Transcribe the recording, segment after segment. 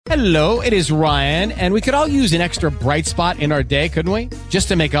Hello, it is Ryan, and we could all use an extra bright spot in our day, couldn't we? Just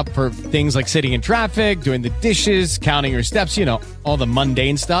to make up for things like sitting in traffic, doing the dishes, counting your steps, you know, all the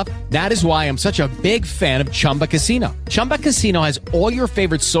mundane stuff. That is why I'm such a big fan of Chumba Casino. Chumba Casino has all your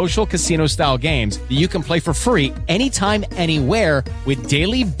favorite social casino-style games that you can play for free anytime, anywhere with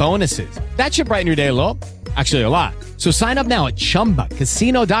daily bonuses. That should brighten your day a little. Actually, a lot. So sign up now at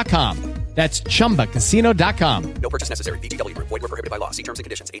ChumbaCasino.com. That's ChumbaCasino.com. No purchase necessary. VGW Group. Void where prohibited by law. See terms and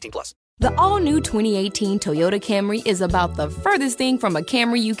conditions. 18+. The all-new 2018 Toyota Camry is about the furthest thing from a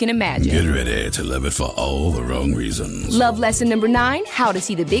Camry you can imagine. Get ready to love it for all the wrong reasons. Love lesson number 9, how to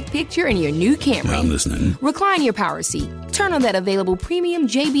see the big picture in your new Camry. I'm listening. Recline your power seat. Turn on that available premium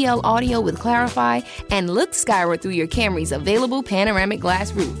JBL audio with Clarify and look skyward through your Camry's available panoramic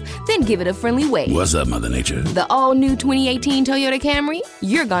glass roof. Then give it a friendly wave. What's up, Mother Nature? The all-new 2018 Toyota Camry,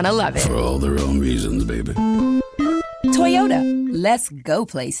 you're gonna love it. For all the wrong reasons, baby. Toyota, let's go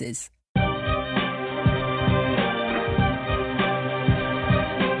places.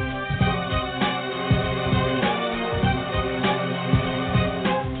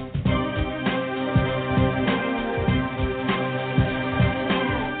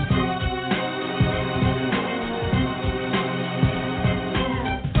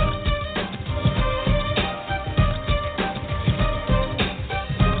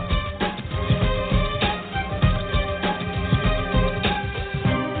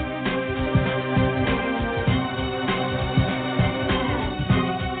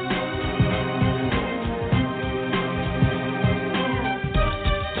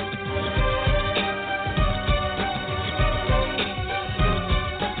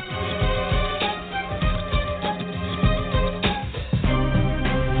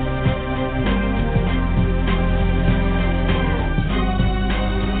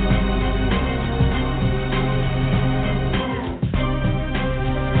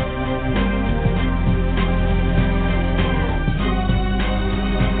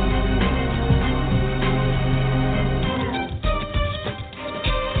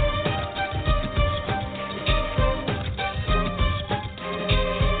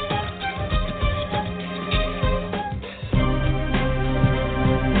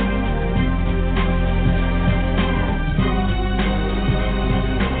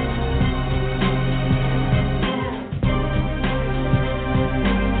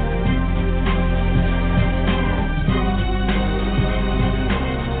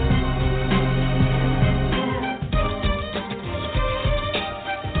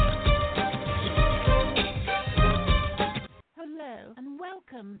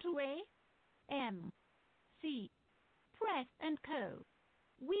 Welcome to A.M.C. Press and Co.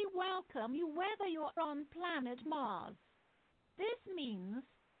 We welcome you whether you're on planet Mars. This means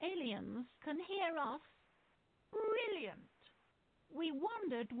aliens can hear us. Brilliant! We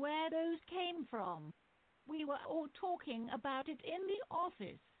wondered where those came from. We were all talking about it in the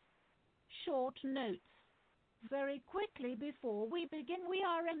office. Short notes. Very quickly before we begin, we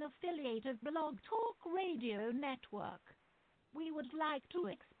are an affiliate of Blog Talk Radio Network. We would like to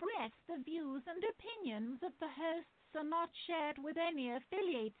express the views and opinions of the hosts are not shared with any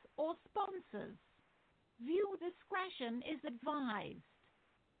affiliates or sponsors. View discretion is advised.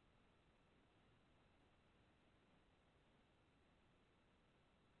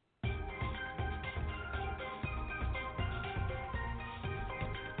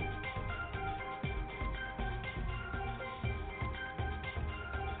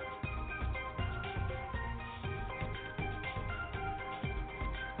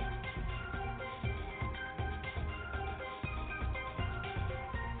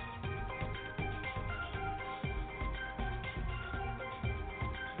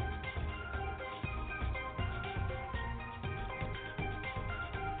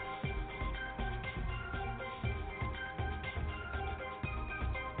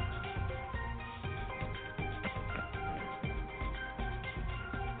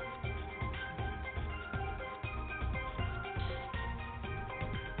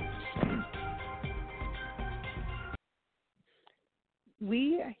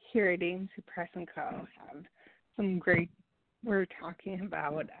 We here at AMC Press and Co. have some great, we're talking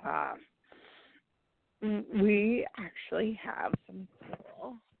about, we actually have some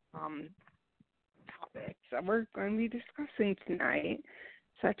cool topics that we're going to be discussing tonight,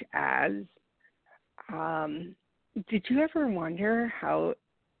 such as, did you ever wonder how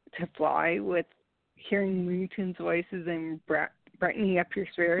to fly with hearing Looney Tunes voices and brightening up your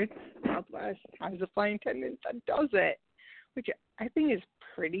spirits? Southwest has a flight attendant that does it, which I think is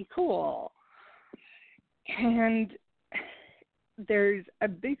pretty cool. And there's a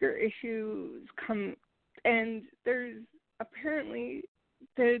bigger issue and there's apparently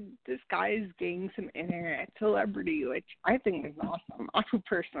this guy is getting some internet celebrity, which I think is awesome. I would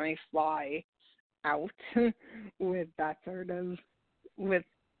personally fly out with that sort of, with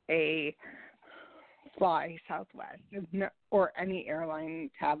a fly Southwest or any airline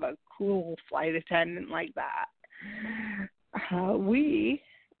to have a cool flight attendant like that. We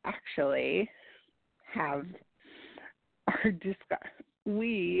actually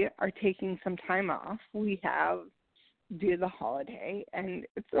we are taking some time off. We have due to the holiday, and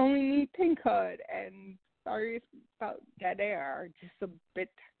it's only me, Pink Hood, and sorry about dead air, just a bit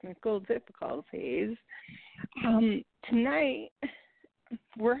technical difficulties. Tonight,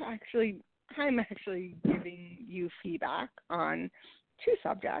 I'm actually giving you feedback on two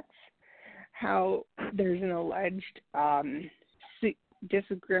subjects. How there's an alleged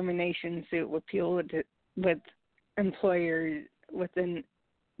discrimination suit with people with employers with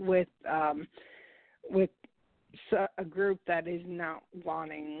a group that is not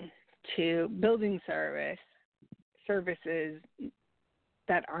wanting to building services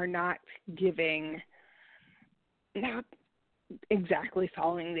that are not exactly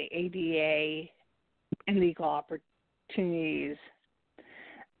following the ADA and equal opportunities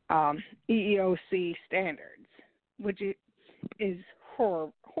EEOC standards, which is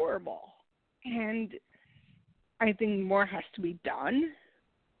horrible. And I think more has to be done.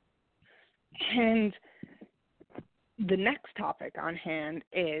 And the next topic on hand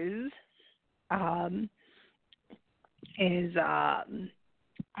is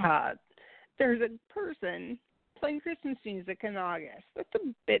there's a person playing Christmas music in August. That's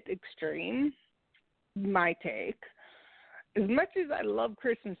a bit extreme, my take. As much as I love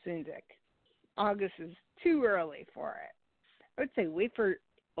Christmas music, August is too early for it. I would say wait for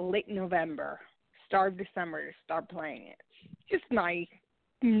late November, start of December to start playing it. Just my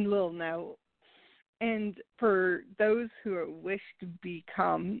little note. And for those who wish to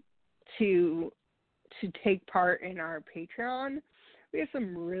take part in our Patreon, we have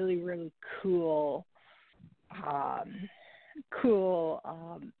some really, really cool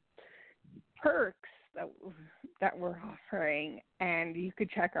perks that we're offering, and you could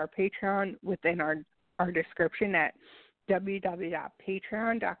check our Patreon within our description at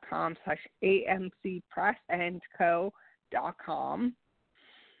www.patreon.com/amcpressandco.com.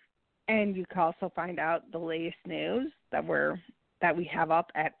 And you can also find out the latest news that we have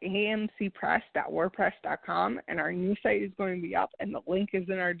up at amcpress.wordpress.com, and our new site is going to be up, and the link is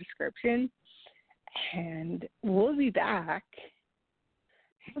in our description. And we'll be back.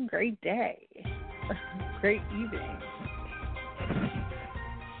 Have a great day. Great evening.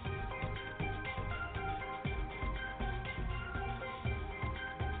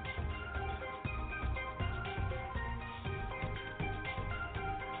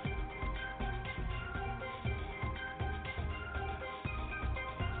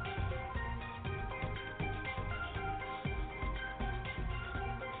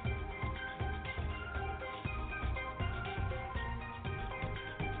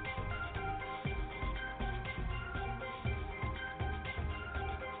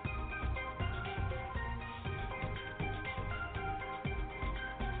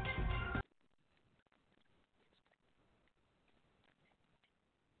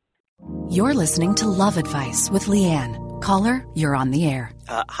 You're listening to Love Advice with Leanne. Caller, you're on the air.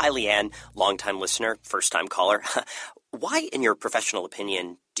 Hi, Leanne. Long-time listener, first-time caller. Why, in your professional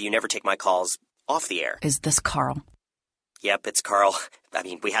opinion, do you never take my calls off the air? Is this Carl? Yep, it's Carl. I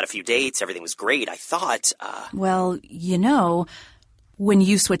mean, we had a few dates. Everything was great. I thought, Well, when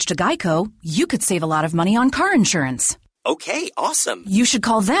you switch to Geico, you could save a lot of money on car insurance. Okay, awesome. You should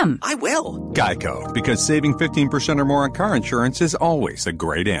call them. I will. Geico, because saving 15% or more on car insurance is always a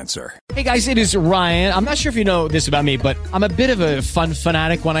great answer. Hey guys, it is Ryan. I'm not sure if you know this about me, but I'm a bit of a fun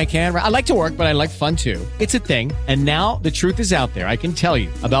fanatic when I can. I like to work, but I like fun too. It's a thing. And now the truth is out there. I can tell you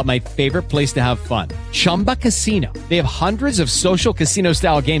about my favorite place to have fun. Chumba Casino. They have hundreds of social casino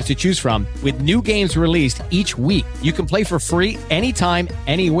style games to choose from with new games released each week. You can play for free anytime,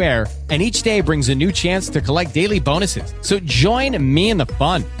 anywhere. And each day brings a new chance to collect daily bonuses. So join me in the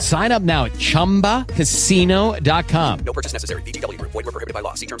fun. Sign up now at ChumbaCasino.com. No purchase necessary. VGW Group. Void where prohibited by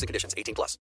law. See terms and conditions. 18+.